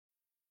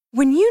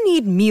When you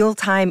need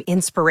mealtime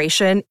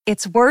inspiration,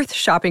 it's worth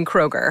shopping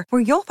Kroger,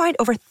 where you'll find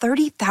over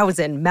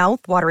 30,000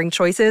 mouth-watering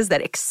choices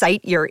that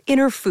excite your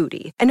inner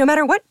foodie. And no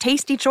matter what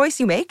tasty choice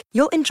you make,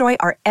 you'll enjoy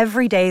our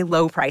everyday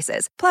low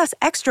prices, plus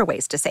extra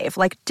ways to save,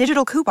 like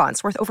digital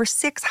coupons worth over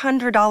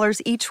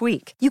 $600 each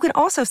week. You can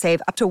also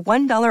save up to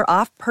 $1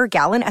 off per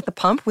gallon at the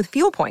pump with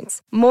fuel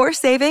points. More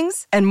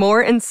savings and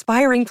more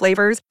inspiring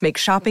flavors make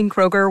shopping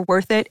Kroger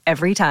worth it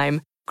every time.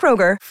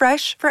 Kroger,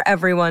 fresh for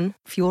everyone.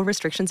 Fuel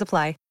restrictions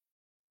apply.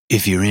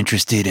 If you're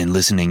interested in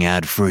listening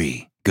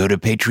ad-free, go to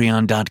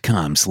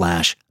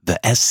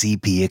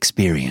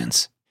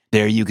patreon.com/thescpexperience.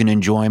 There you can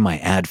enjoy my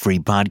ad-free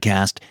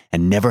podcast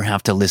and never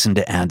have to listen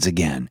to ads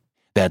again.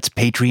 That's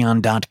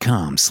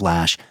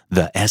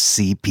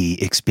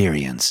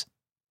patreon.com/thescpexperience.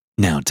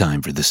 Now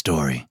time for the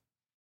story.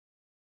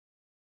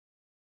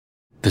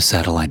 The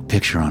satellite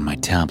picture on my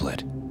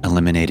tablet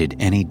eliminated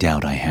any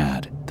doubt I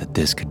had that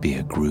this could be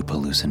a group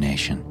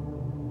hallucination.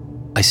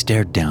 I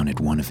stared down at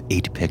one of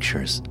 8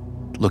 pictures,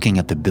 looking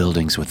at the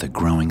buildings with a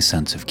growing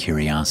sense of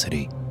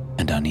curiosity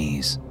and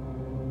unease.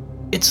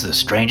 "It's the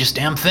strangest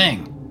damn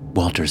thing,"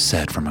 Walters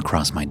said from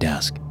across my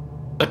desk.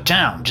 "A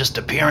town just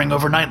appearing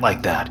overnight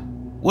like that.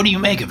 What do you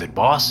make of it,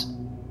 boss?"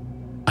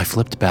 I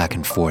flipped back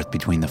and forth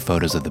between the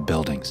photos of the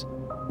buildings,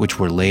 which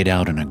were laid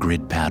out in a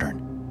grid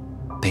pattern.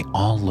 They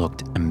all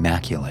looked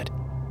immaculate.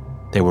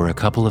 There were a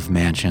couple of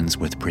mansions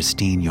with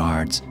pristine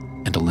yards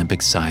and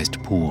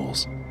Olympic-sized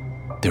pools.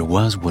 There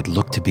was what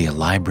looked to be a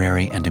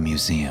library and a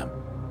museum,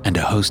 and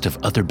a host of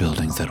other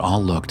buildings that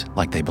all looked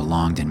like they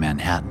belonged in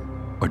Manhattan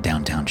or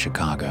downtown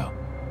Chicago.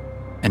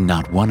 And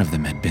not one of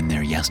them had been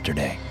there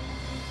yesterday.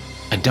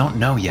 "I don't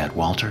know yet,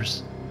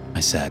 Walters,"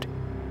 I said.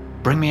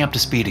 "Bring me up to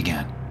speed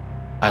again.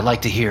 I'd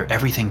like to hear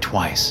everything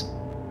twice.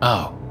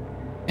 Oh,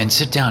 and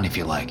sit down if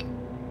you like."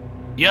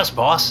 "Yes,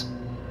 boss,"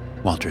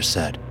 Walters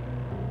said.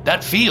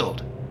 "That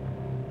field,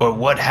 or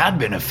what had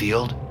been a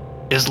field,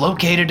 is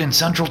located in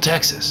central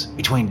Texas,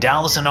 between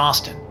Dallas and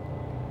Austin.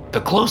 The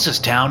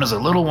closest town is a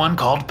little one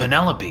called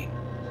Penelope,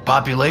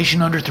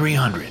 population under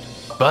 300,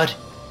 but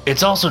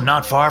it's also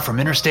not far from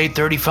Interstate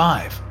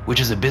 35, which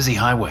is a busy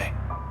highway."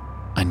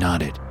 I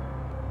nodded.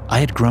 I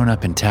had grown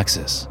up in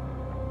Texas.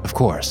 Of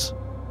course,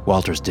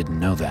 Walters didn't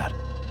know that.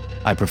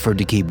 I preferred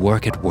to keep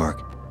work at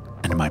work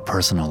and my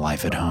personal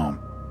life at home.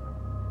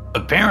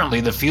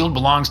 "Apparently the field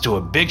belongs to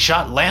a big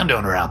shot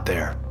landowner out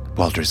there,"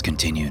 Walters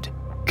continued.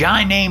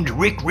 "Guy named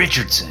Rick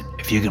Richardson,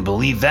 if you can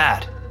believe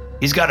that.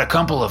 He's got a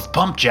couple of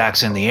pump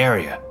jacks in the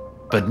area,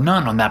 but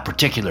none on that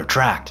particular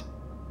tract."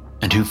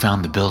 "And who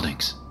found the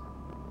buildings?"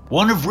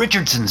 "One of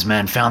Richardson's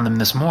men found them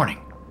this morning.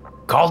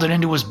 Called it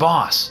into his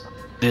boss.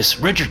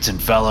 This Richardson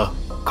fellow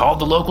called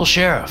the local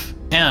sheriff.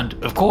 And,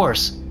 of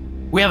course,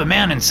 we have a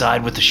man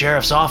inside with the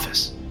sheriff's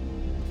office."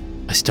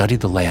 I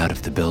studied the layout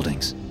of the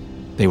buildings.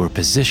 They were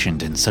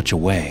positioned in such a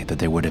way that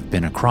there would have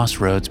been a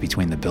crossroads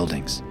between the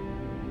buildings.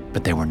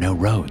 But there were no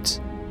roads.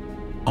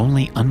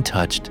 Only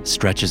untouched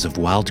stretches of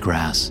wild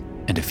grass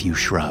and a few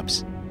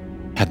shrubs.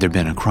 Had there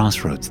been a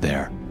crossroads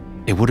there,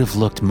 it would have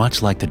looked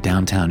much like the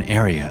downtown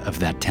area of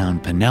that town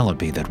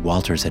Penelope that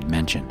Walters had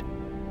mentioned.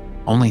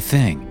 Only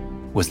thing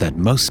was that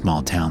most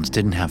small towns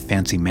didn't have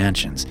fancy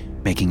mansions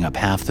making up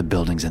half the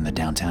buildings in the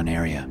downtown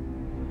area.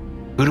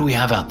 "Who do we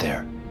have out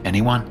there?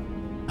 Anyone?"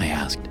 I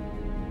asked.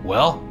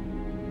 "Well,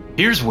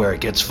 here's where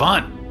it gets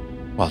fun,"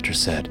 Walters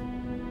said,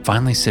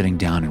 finally sitting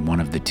down in one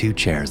of the 2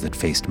 chairs that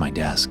faced my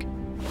desk.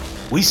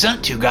 "We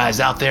sent 2 guys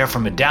out there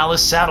from a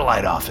Dallas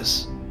satellite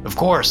office. Of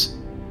course,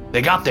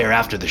 they got there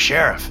after the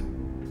sheriff.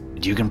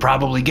 And you can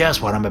probably guess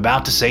what I'm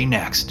about to say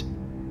next."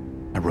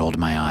 I rolled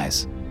my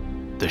eyes.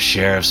 "The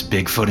sheriff's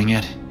bigfooting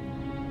it?"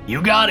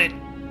 "You got it.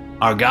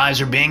 Our guys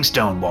are being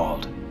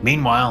stonewalled.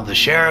 Meanwhile, the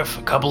sheriff,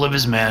 a couple of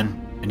his men,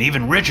 and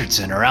even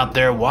Richardson are out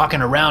there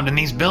walking around in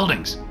these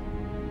buildings."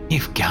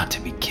 "You've got to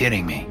be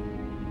kidding me,"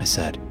 I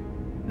said.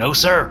 "No,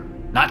 sir.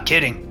 Not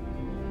kidding."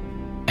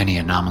 "Any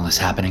anomalous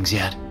happenings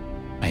yet?"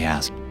 I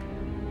asked.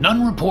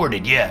 "None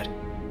reported yet."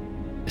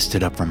 I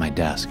stood up from my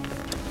desk.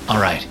 "All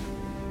right,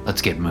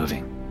 let's get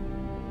moving.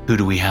 Who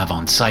do we have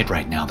on site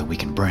right now that we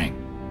can bring?"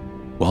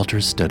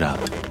 Walters stood up,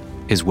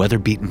 his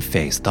weather-beaten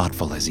face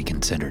thoughtful as he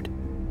considered.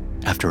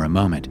 After a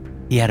moment,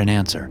 he had an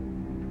answer.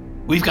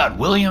 "We've got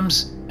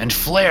Williams and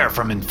Flair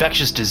from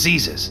Infectious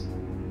Diseases.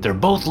 They're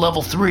both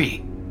level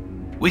 3.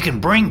 We can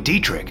bring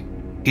Dietrich.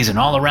 He's an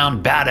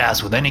all-around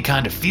badass with any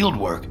kind of field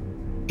work.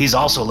 He's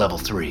also level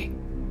 3.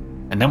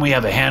 And then we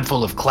have a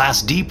handful of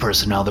Class D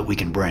personnel that we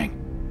can bring.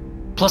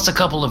 Plus a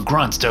couple of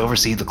grunts to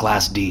oversee the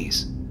Class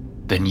Ds.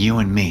 Then you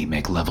and me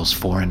make levels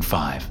 4 and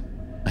 5,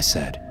 I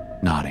said,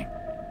 nodding.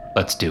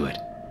 Let's do it.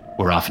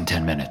 We're off in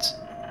 10 minutes.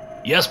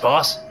 Yes,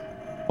 boss,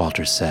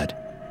 Walters said.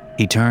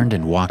 He turned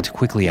and walked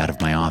quickly out of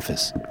my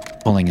office,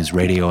 pulling his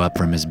radio up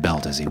from his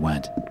belt as he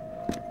went.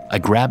 I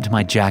grabbed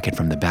my jacket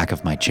from the back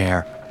of my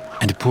chair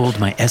and pulled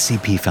my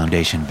SCP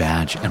Foundation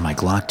badge and my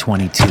Glock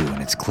 22 in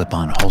its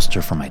clip-on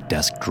holster from my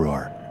desk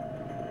drawer.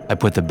 I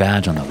put the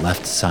badge on the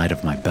left side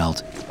of my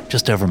belt,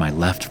 just over my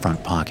left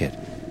front pocket,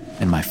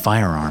 and my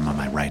firearm on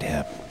my right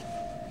hip.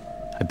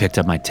 I picked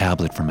up my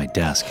tablet from my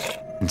desk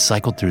and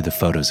cycled through the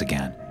photos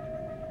again.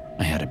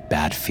 I had a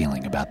bad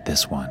feeling about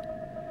this one,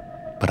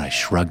 but I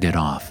shrugged it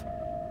off.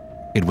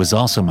 It was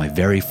also my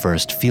very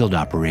first field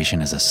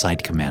operation as a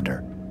site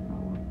commander.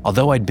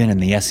 Although I'd been in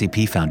the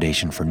SCP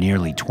Foundation for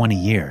nearly 20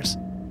 years,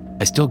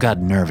 I still got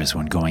nervous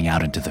when going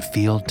out into the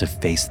field to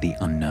face the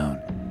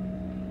unknown.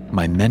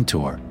 My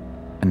mentor,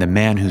 and the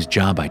man whose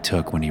job I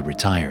took when he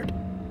retired,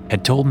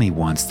 had told me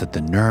once that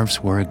the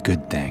nerves were a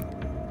good thing.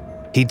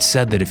 He'd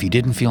said that if you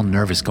didn't feel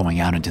nervous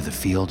going out into the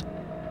field,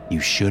 you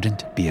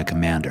shouldn't be a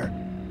commander.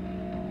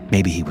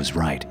 Maybe he was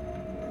right,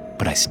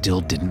 but I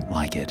still didn't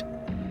like it.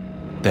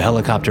 The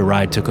helicopter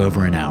ride took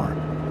over an hour.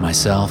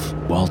 Myself,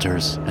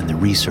 Walters, and the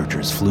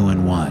researchers flew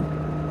in one,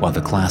 while the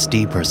Class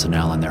D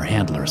personnel and their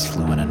handlers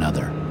flew in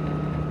another.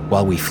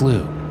 While we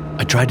flew,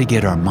 I tried to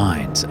get our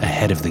minds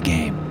ahead of the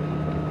game.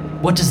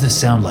 What does this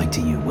sound like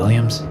to you,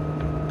 Williams?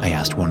 I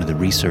asked one of the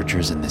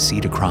researchers in the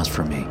seat across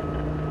from me.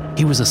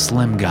 He was a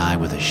slim guy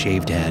with a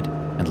shaved head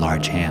and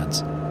large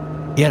hands.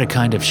 He had a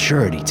kind of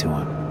surety to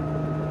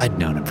him. I'd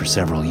known him for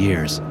several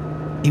years.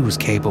 He was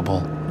capable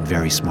and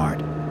very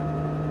smart.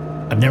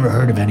 I've never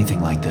heard of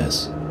anything like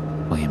this,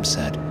 Williams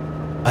said.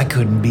 I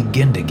couldn't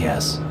begin to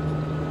guess.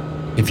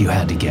 If you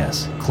had to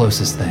guess,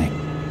 closest thing.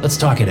 Let's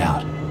talk it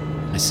out,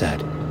 I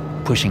said,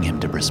 pushing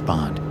him to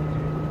respond.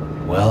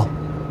 Well,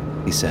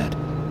 he said,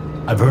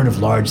 I've heard of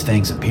large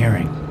things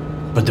appearing,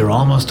 but they're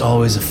almost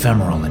always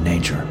ephemeral in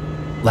nature,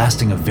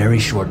 lasting a very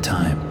short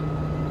time.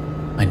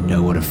 I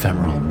know what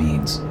ephemeral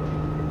means.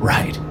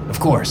 Right, of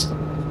course.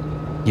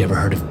 You ever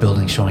heard of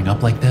buildings showing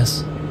up like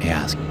this? I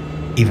asked.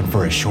 Even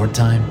for a short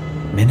time?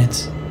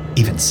 Minutes?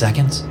 Even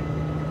seconds?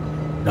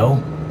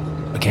 No,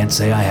 I can't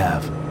say I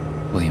have,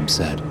 Williams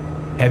said.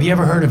 Have you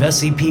ever heard of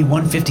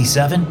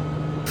SCP-157?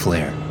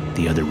 Flair,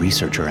 the other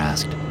researcher,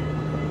 asked.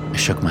 I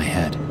shook my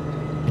head.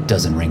 It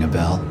doesn't ring a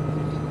bell.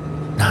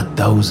 Not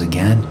those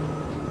again,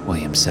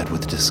 Williams said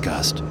with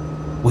disgust.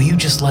 Will you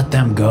just let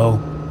them go?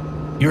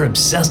 You're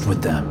obsessed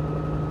with them.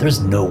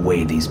 There's no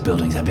way these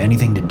buildings have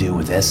anything to do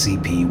with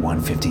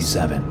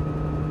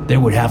SCP-157.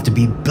 There would have to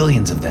be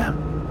billions of them.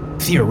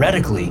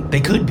 Theoretically, they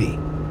could be,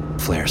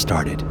 Flair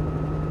started,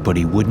 but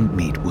he wouldn't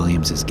meet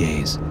Williams's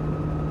gaze.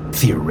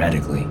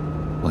 Theoretically,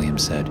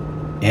 Williams said,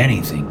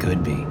 anything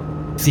could be.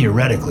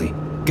 Theoretically,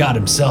 God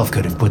himself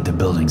could have put the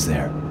buildings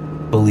there.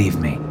 Believe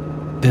me,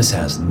 this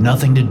has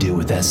nothing to do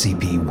with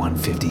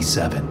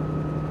SCP-157.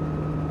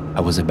 I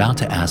was about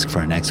to ask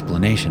for an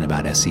explanation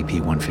about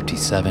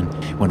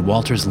SCP-157 when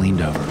Walters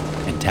leaned over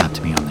and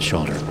tapped me on the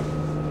shoulder.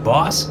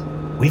 Boss,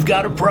 we've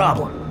got a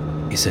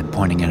problem, he said,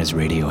 pointing at his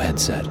radio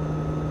headset.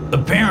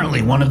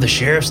 Apparently, one of the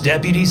sheriff's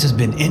deputies has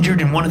been injured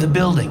in one of the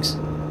buildings.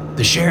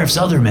 The sheriff's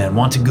other men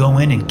want to go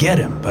in and get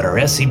him, but our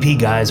SCP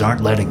guys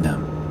aren't letting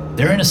them.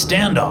 They're in a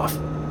standoff.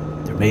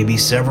 There may be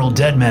several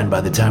dead men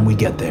by the time we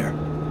get there.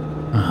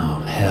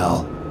 Oh,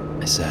 hell,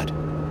 I said.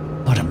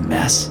 What a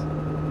mess.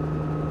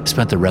 I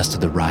spent the rest of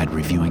the ride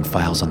reviewing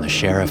files on the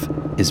sheriff,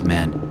 his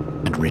men,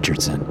 and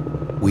Richardson.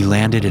 We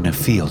landed in a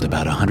field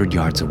about 100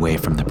 yards away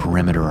from the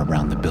perimeter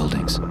around the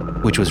buildings,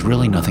 which was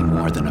really nothing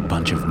more than a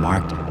bunch of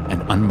marked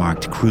and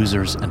unmarked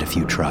cruisers and a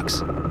few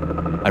trucks.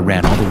 I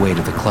ran all the way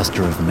to the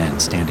cluster of men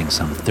standing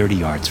some 30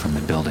 yards from the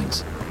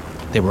buildings.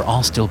 They were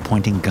all still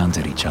pointing guns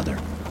at each other.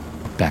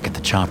 Back at the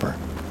chopper,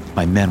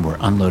 my men were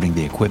unloading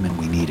the equipment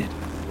we needed.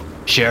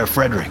 Sheriff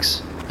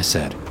Fredericks, I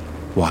said,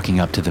 walking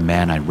up to the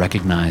man I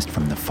recognized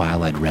from the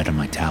file I'd read on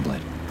my tablet.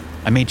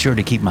 I made sure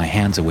to keep my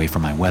hands away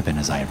from my weapon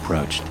as I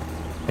approached.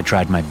 I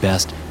tried my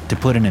best to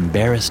put an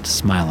embarrassed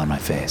smile on my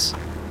face.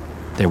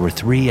 There were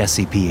 3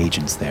 SCP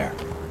agents there,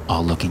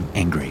 all looking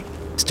angry,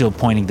 still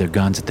pointing their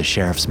guns at the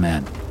sheriff's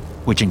men,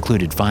 which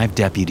included 5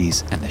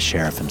 deputies and the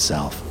sheriff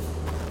himself.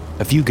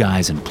 A few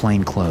guys in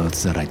plain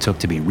clothes that I took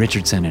to be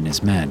Richardson and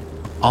his men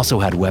also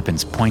had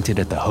weapons pointed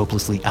at the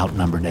hopelessly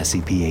outnumbered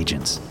SCP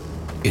agents.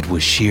 It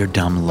was sheer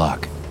dumb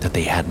luck that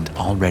they hadn't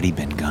already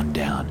been gunned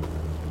down.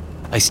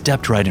 I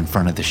stepped right in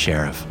front of the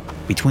sheriff,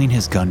 between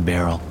his gun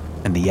barrel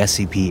and the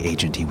SCP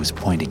agent he was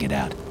pointing it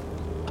at.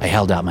 I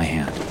held out my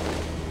hand.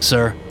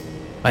 Sir,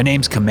 my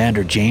name's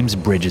Commander James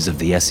Bridges of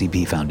the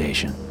SCP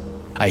Foundation.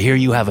 I hear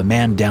you have a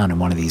man down in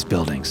one of these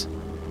buildings.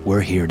 We're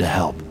here to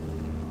help.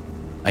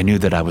 I knew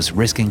that I was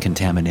risking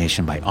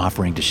contamination by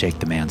offering to shake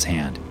the man's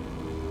hand.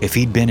 If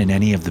he'd been in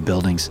any of the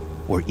buildings,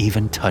 or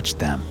even touched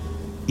them,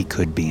 he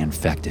could be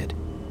infected.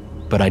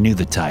 But I knew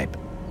the type,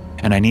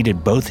 and I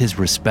needed both his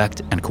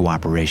respect and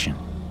cooperation,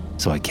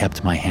 so I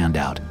kept my hand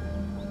out.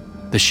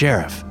 The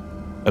sheriff,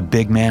 a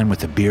big man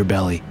with a beer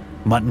belly,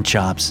 mutton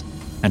chops,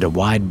 and a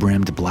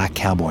wide-brimmed black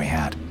cowboy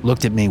hat,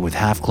 looked at me with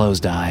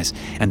half-closed eyes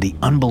and the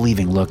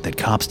unbelieving look that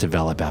cops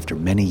develop after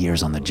many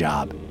years on the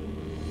job.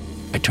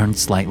 I turned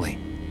slightly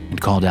and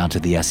called out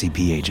to the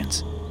SCP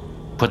agents.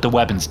 Put the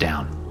weapons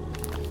down.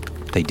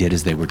 They did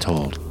as they were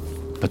told,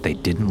 but they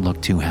didn't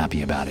look too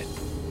happy about it.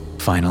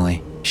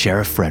 Finally,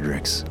 Sheriff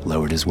Fredericks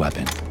lowered his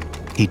weapon.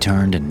 He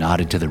turned and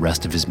nodded to the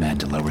rest of his men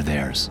to lower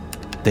theirs.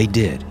 They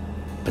did,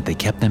 but they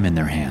kept them in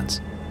their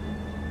hands.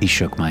 He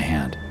shook my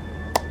hand.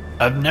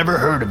 I've never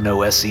heard of no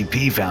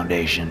SCP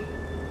Foundation,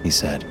 he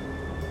said.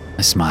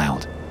 I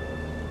smiled.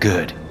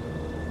 Good.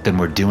 Then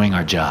we're doing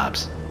our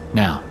jobs.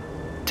 Now,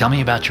 tell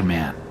me about your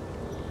man.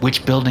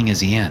 Which building is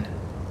he in?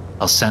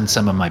 I'll send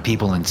some of my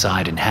people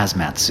inside in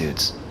hazmat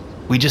suits.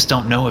 We just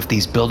don't know if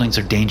these buildings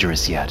are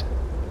dangerous yet,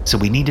 so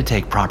we need to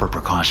take proper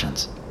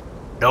precautions.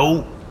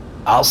 No,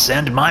 I'll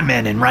send my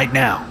men in right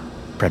now,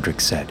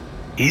 Frederick said.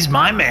 He's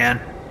my man,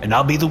 and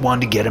I'll be the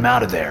one to get him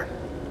out of there.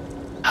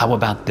 How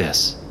about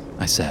this?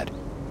 I said.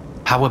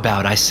 How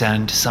about I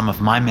send some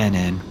of my men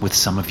in with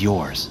some of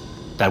yours?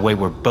 That way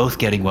we're both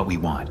getting what we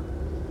want.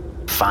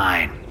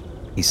 Fine,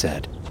 he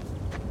said.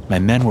 My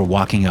men were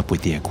walking up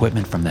with the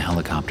equipment from the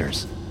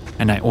helicopters,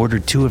 and I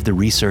ordered 2 of the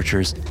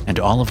researchers and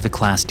all of the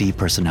Class D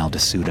personnel to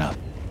suit up.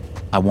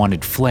 I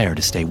wanted Flair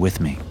to stay with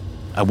me.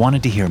 I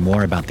wanted to hear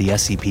more about the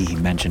SCP he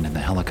mentioned in the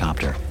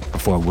helicopter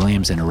before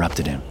Williams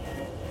interrupted him.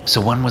 So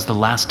when was the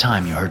last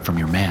time you heard from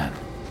your man?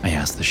 I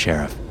asked the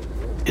sheriff.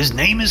 His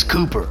name is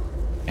Cooper,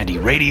 and he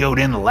radioed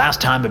in the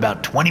last time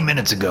about 20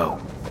 minutes ago.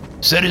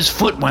 Said his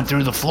foot went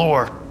through the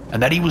floor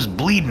and that he was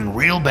bleeding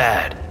real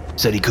bad.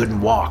 Said he couldn't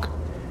walk.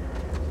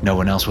 No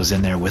one else was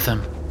in there with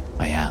him?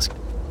 I asked.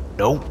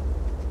 Nope.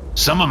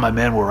 Some of my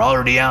men were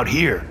already out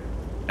here,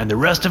 and the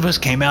rest of us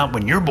came out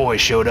when your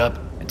boys showed up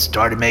and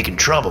started making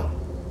trouble.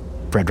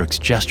 Fredericks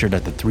gestured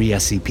at the 3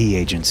 SCP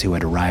agents who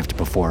had arrived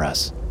before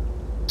us.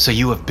 So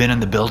you have been in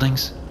the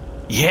buildings?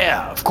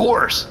 Yeah, of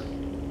course.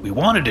 We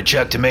wanted to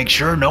check to make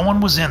sure no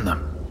one was in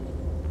them.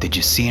 Did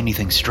you see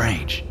anything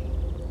strange?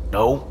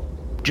 No,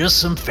 just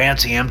some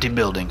fancy empty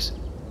buildings.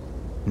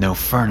 No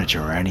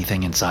furniture or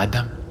anything inside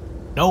them?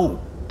 No,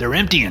 they're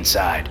empty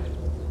inside.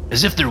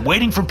 As if they're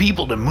waiting for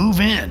people to move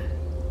in.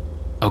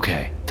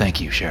 Okay, thank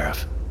you,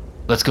 Sheriff.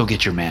 Let's go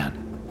get your man.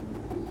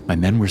 My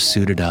men were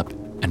suited up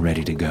and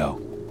ready to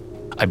go.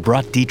 I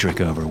brought Dietrich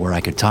over where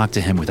I could talk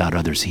to him without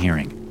others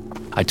hearing.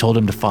 I told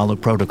him to follow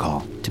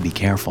protocol, to be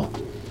careful,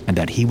 and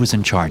that he was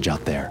in charge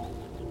out there.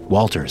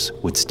 Walters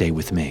would stay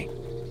with me.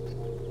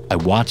 I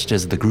watched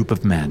as the group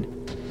of men,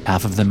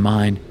 half of them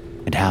mine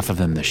and half of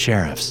them the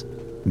sheriff's,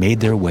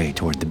 made their way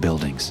toward the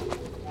buildings.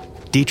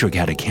 Dietrich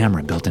had a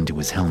camera built into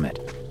his helmet,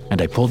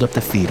 and I pulled up the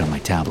feed on my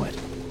tablet.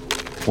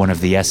 One of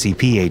the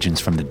SCP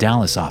agents from the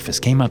Dallas office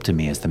came up to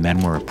me as the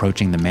men were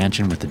approaching the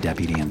mansion with the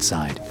deputy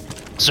inside.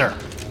 Sir,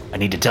 I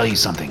need to tell you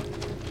something,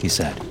 he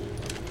said.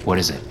 What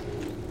is it?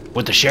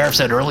 What the sheriff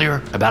said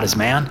earlier about his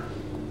man?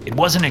 It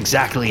wasn't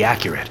exactly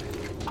accurate.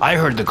 I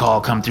heard the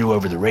call come through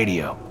over the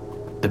radio.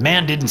 The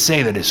man didn't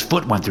say that his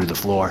foot went through the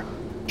floor.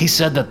 He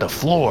said that the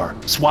floor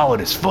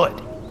swallowed his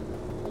foot.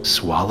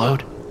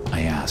 Swallowed?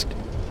 I asked,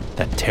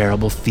 that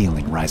terrible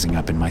feeling rising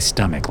up in my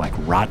stomach like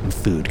rotten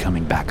food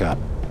coming back up.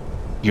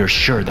 You're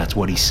sure that's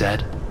what he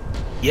said?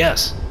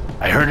 Yes,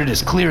 I heard it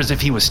as clear as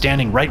if he was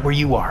standing right where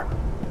you are.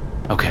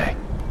 Okay,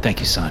 thank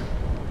you, son.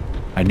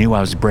 I knew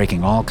I was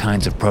breaking all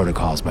kinds of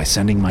protocols by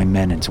sending my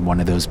men into one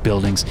of those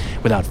buildings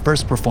without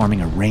first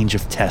performing a range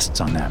of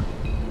tests on them.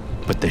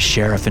 But the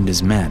sheriff and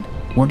his men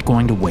weren't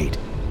going to wait.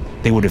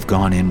 They would have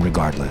gone in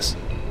regardless.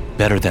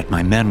 Better that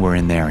my men were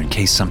in there in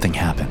case something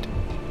happened.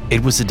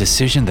 It was a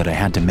decision that I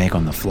had to make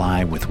on the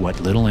fly with what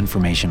little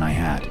information I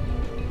had,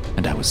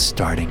 and I was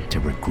starting to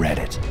regret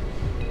it.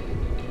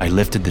 I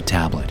lifted the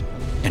tablet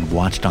and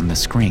watched on the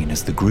screen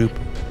as the group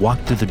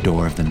walked through the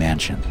door of the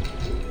mansion.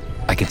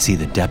 I could see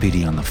the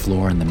deputy on the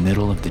floor in the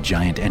middle of the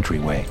giant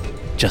entryway,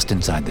 just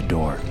inside the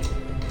door.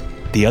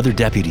 The other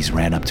deputies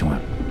ran up to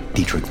him.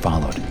 Dietrich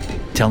followed,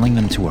 telling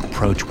them to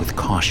approach with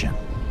caution.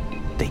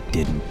 They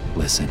didn't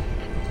listen.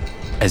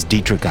 As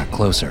Dietrich got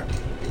closer,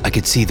 I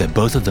could see that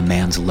both of the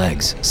man's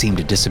legs seemed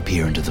to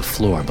disappear into the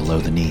floor below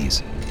the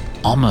knees,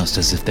 almost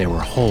as if there were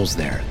holes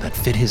there that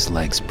fit his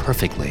legs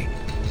perfectly.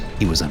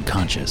 He was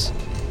unconscious,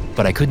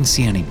 but I couldn't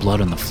see any blood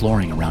on the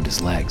flooring around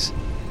his legs.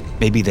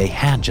 Maybe they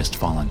had just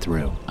fallen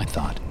through, I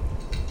thought.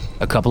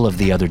 A couple of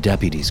the other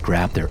deputies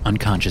grabbed their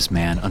unconscious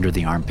man under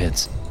the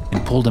armpits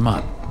and pulled him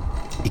up.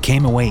 He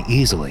came away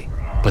easily,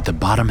 but the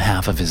bottom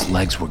half of his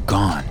legs were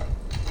gone,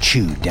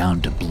 chewed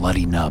down to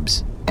bloody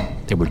nubs.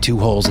 There were 2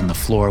 holes in the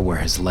floor where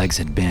his legs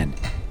had been,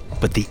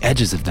 but the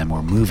edges of them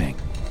were moving.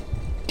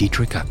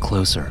 Dietrich got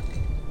closer,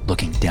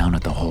 looking down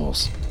at the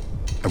holes.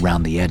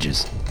 Around the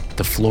edges,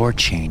 the floor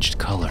changed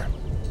color,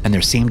 and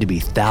there seemed to be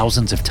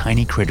thousands of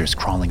tiny critters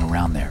crawling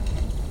around there.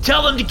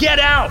 Tell them to get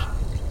out,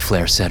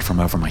 Flair said from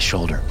over my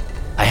shoulder.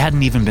 I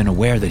hadn't even been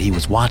aware that he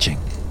was watching.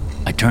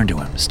 I turned to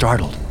him,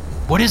 startled.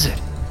 What is it?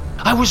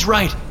 I was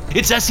right.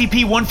 It's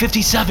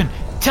SCP-157.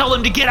 Tell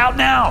them to get out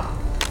now.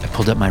 I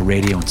pulled up my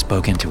radio and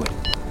spoke into it.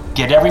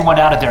 Get everyone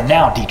out of there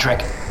now,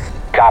 Dietrich.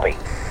 Copy,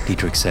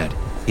 Dietrich said.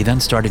 He then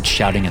started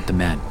shouting at the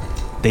men.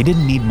 They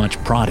didn't need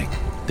much prodding.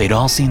 They'd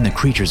all seen the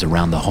creatures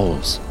around the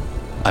holes.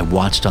 I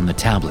watched on the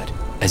tablet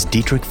as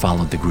Dietrich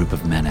followed the group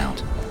of men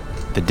out.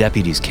 The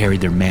deputies carried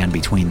their man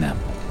between them.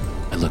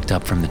 I looked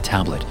up from the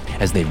tablet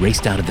as they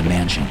raced out of the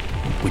mansion,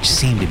 which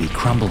seemed to be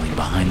crumbling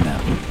behind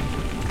them.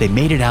 They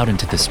made it out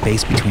into the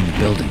space between the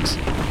buildings,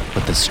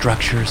 but the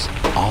structures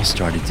all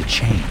started to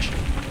change.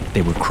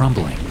 They were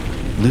crumbling,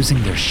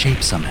 losing their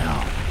shape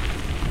somehow.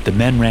 The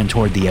men ran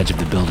toward the edge of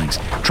the buildings,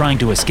 trying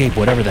to escape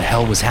whatever the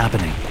hell was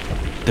happening.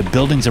 The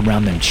buildings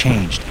around them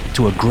changed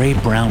to a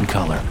gray-brown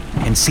color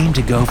and seemed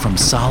to go from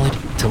solid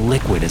to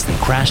liquid as they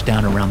crashed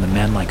down around the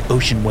men like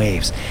ocean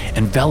waves,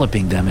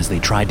 enveloping them as they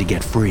tried to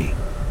get free.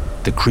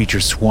 The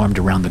creatures swarmed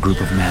around the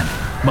group of men.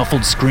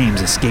 Muffled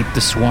screams escaped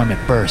the swarm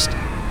at first,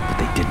 but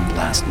they didn't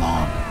last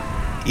long.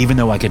 Even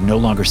though I could no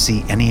longer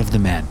see any of the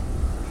men,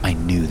 I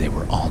knew they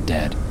were all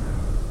dead.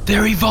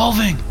 "They're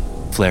evolving,"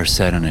 Flair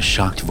said in a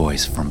shocked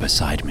voice from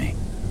beside me.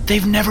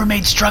 "They've never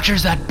made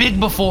structures that big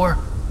before."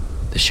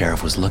 The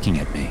sheriff was looking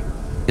at me,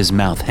 his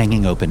mouth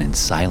hanging open in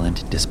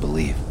silent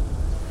disbelief.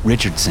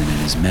 Richardson and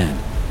his men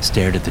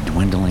stared at the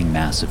dwindling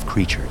mass of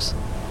creatures.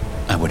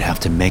 I would have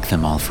to make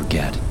them all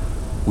forget.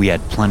 We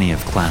had plenty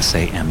of Class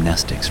A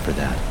amnestics for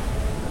that.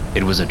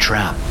 "It was a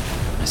trap,"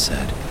 I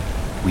said.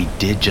 "We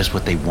did just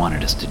what they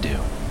wanted us to do.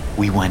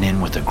 We went in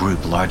with a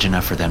group large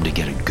enough for them to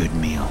get a good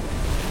meal."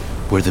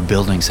 Where the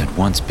buildings had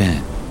once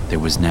been, there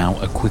was now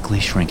a quickly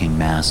shrinking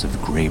mass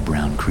of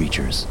gray-brown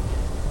creatures.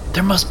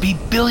 "There must be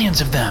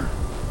billions of them,"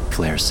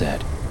 Flair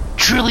said.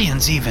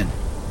 "Trillions even.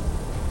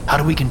 How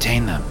do we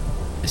contain them?"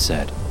 I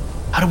said.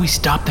 "How do we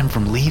stop them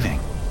from leaving?"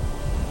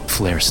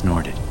 Flair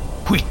snorted.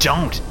 "We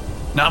don't.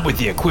 Not with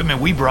the equipment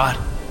we brought.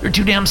 They're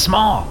too damn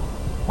small.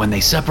 When they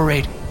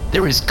separate,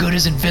 they're as good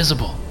as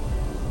invisible."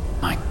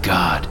 "My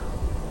God,"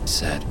 I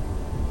said.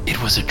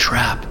 "It was a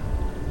trap,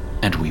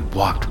 and we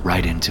walked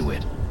right into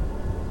it."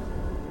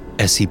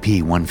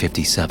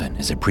 SCP-157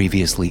 is a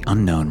previously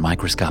unknown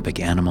microscopic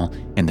animal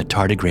in the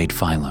tardigrade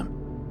phylum,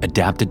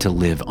 adapted to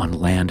live on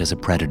land as a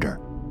predator.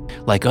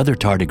 Like other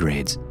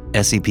tardigrades,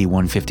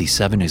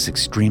 SCP-157 is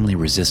extremely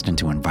resistant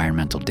to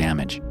environmental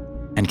damage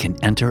and can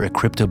enter a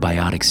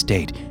cryptobiotic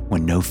state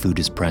when no food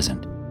is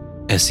present.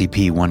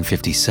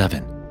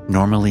 SCP-157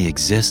 normally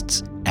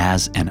exists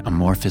as an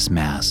amorphous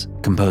mass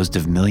composed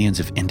of millions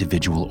of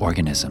individual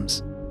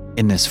organisms.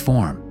 In this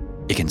form,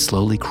 it can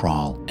slowly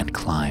crawl and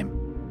climb.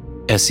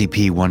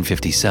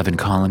 SCP-157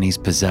 colonies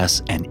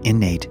possess an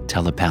innate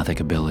telepathic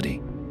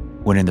ability.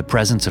 When in the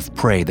presence of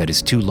prey that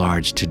is too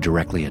large to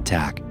directly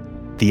attack,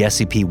 the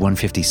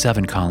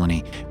SCP-157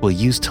 colony will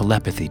use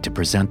telepathy to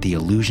present the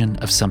illusion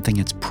of something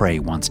its prey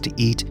wants to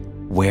eat,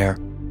 wear,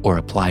 or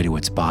apply to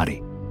its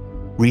body.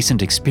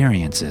 Recent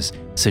experiences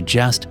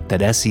suggest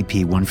that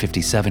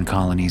SCP-157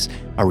 colonies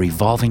are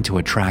evolving to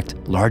attract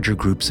larger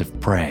groups of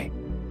prey,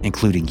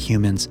 including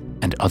humans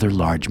and other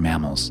large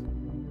mammals.